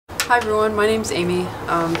Hi everyone, my name's Amy.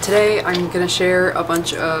 Today I'm going to share a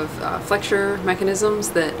bunch of flexure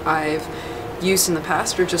mechanisms that I've used in the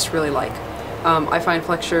past or just really like. I find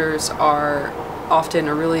flexures are often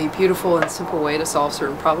a really beautiful and simple way to solve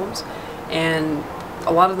certain problems, and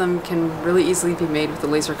a lot of them can really easily be made with a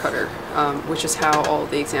laser cutter, which is how all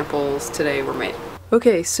the examples today were made.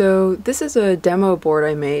 Okay, so this is a demo board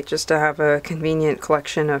I made just to have a convenient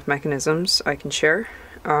collection of mechanisms I can share.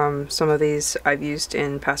 Some of these I've used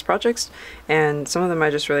in past projects, and some of them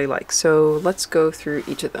I just really like. So let's go through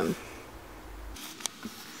each of them.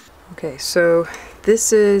 Okay, so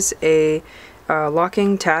this is a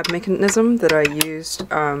locking tab mechanism that I used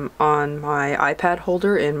on my iPad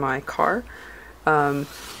holder in my car.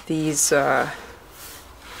 These I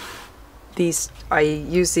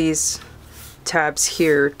use these tabs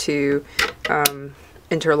here to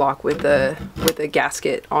interlock with the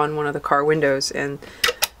gasket on one of the car windows, and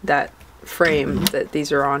that frame that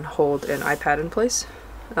these are on hold an iPad in place.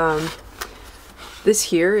 This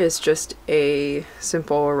here is just a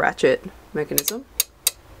simple ratchet mechanism.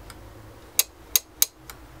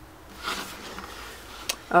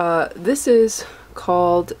 This is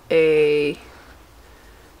called a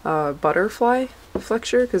butterfly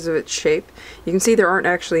flexure because of its shape. You can see there aren't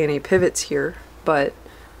actually any pivots here, but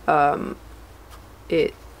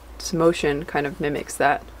its motion kind of mimics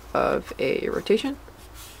that of a rotation.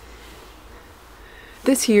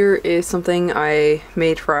 This here is something I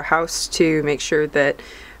made for our house to make sure that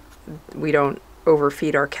we don't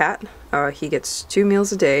overfeed our cat. He gets 2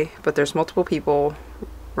 meals a day, but there's multiple people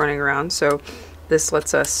running around, so this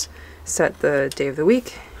lets us set the day of the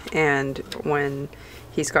week, and when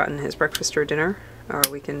he's gotten his breakfast or dinner,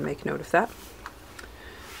 we can make note of that.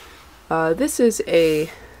 This is a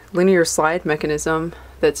linear slide mechanism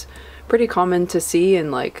that's pretty common to see in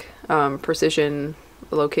like precision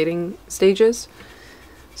locating stages,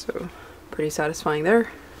 so pretty satisfying there.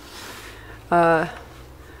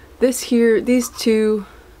 These two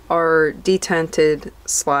are detented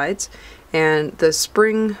slides, and the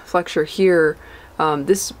spring flexure here,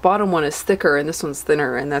 this bottom one is thicker and this one's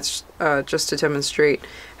thinner, and that's just to demonstrate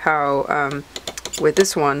how with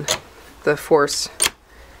this one the force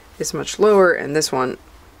is much lower, and this one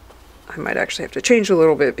I might actually have to change a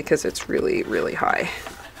little bit because it's really, really high.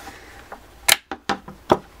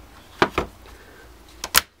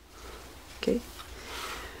 Okay.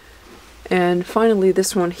 And finally,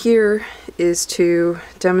 this one here is to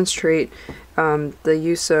demonstrate the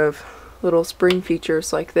use of little spring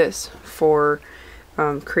features like this for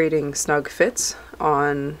creating snug fits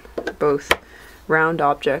on both round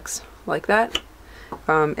objects like that,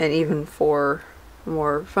 and even for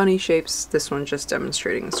more funny shapes, this one just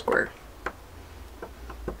demonstrating a square.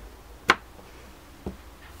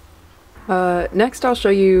 Next I'll show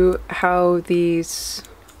you how these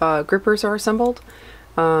grippers are assembled.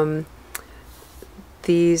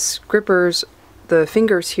 These grippers, the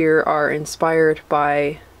fingers here are inspired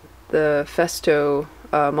by the Festo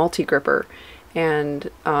multi-gripper, and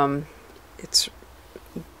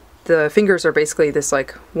the fingers are basically this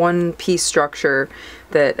like one piece structure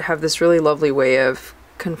that have this really lovely way of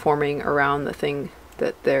conforming around the thing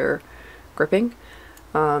that they're gripping.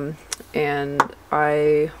 And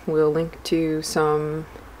I will link to some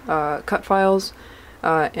cut files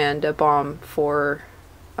and a BOM for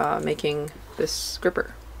making this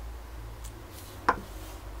gripper.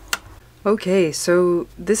 Okay, so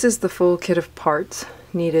this is the full kit of parts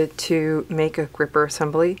needed to make a gripper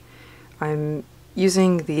assembly. I'm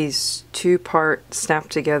using these 2-part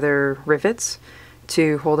snap-together rivets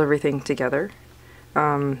to hold everything together.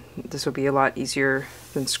 This will be a lot easier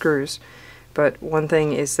than screws, but one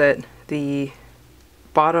thing is that the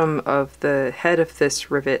bottom of the head of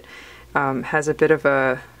this rivet has a bit of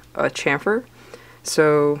a chamfer.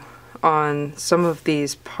 So on some of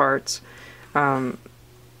these parts,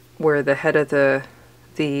 where the head of the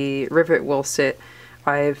rivet will sit,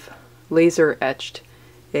 I've laser etched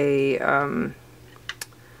a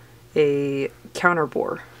counter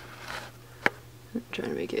bore. I'm trying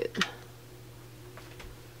to make it.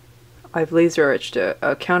 I've laser etched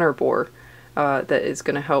a counter bore that is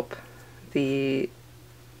going to help the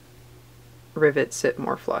rivet sit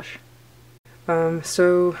more flush.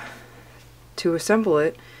 So to assemble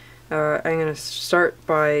it, I'm going to start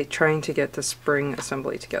by trying to get the spring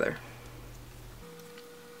assembly together.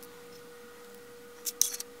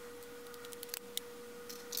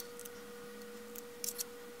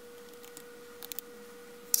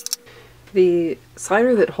 The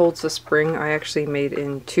slider that holds the spring I actually made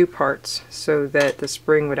in 2 parts so that the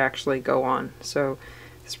spring would actually go on. So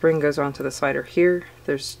the spring goes onto the slider here.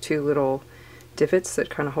 There's 2 little divots that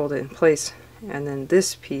kind of hold it in place, and then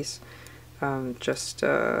this piece just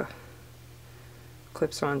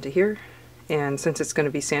clips onto here, and since it's going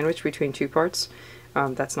to be sandwiched between two parts,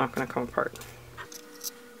 that's not going to come apart.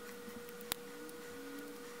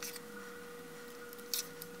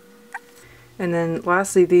 And then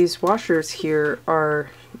lastly, these washers here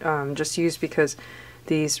are just used because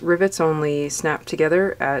these rivets only snap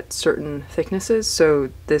together at certain thicknesses, so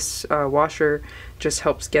this washer just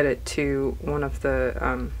helps get it to one of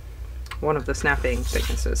the snapping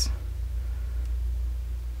thicknesses.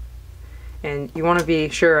 And you want to be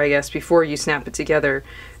sure, I guess, before you snap it together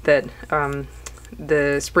that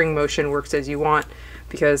the spring motion works as you want,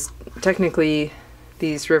 because technically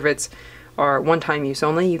these rivets are one-time use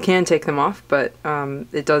only. You can take them off, but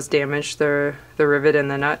it does damage the rivet and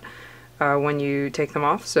the nut when you take them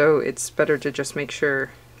off, so it's better to just make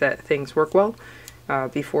sure that things work well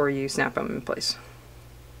before you snap them in place.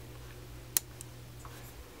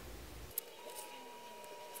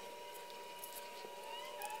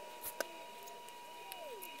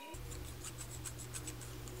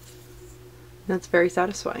 That's very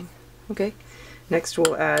satisfying. Okay, next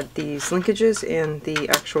we'll add these linkages and the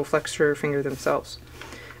actual flexure finger themselves.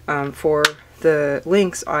 For the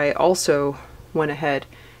links, I also went ahead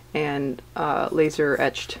and laser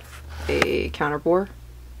etched a counterbore.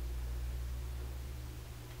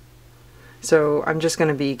 So I'm just going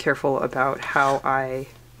to be careful about how I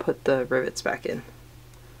put the rivets back in.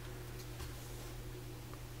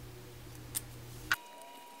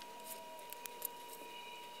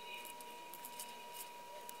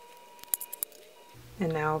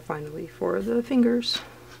 And now finally for the fingers.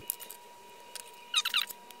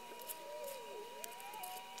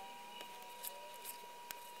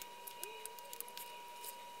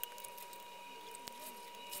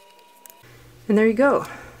 And there you go.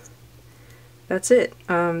 That's it.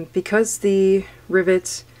 Because the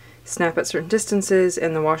rivets snap at certain distances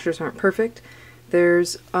and the washers aren't perfect,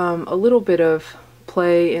 there's a little bit of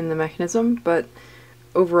play in the mechanism, but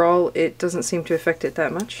overall it doesn't seem to affect it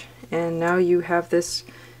that much. And now you have this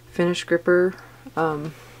finished gripper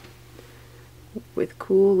with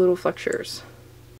cool little flexures.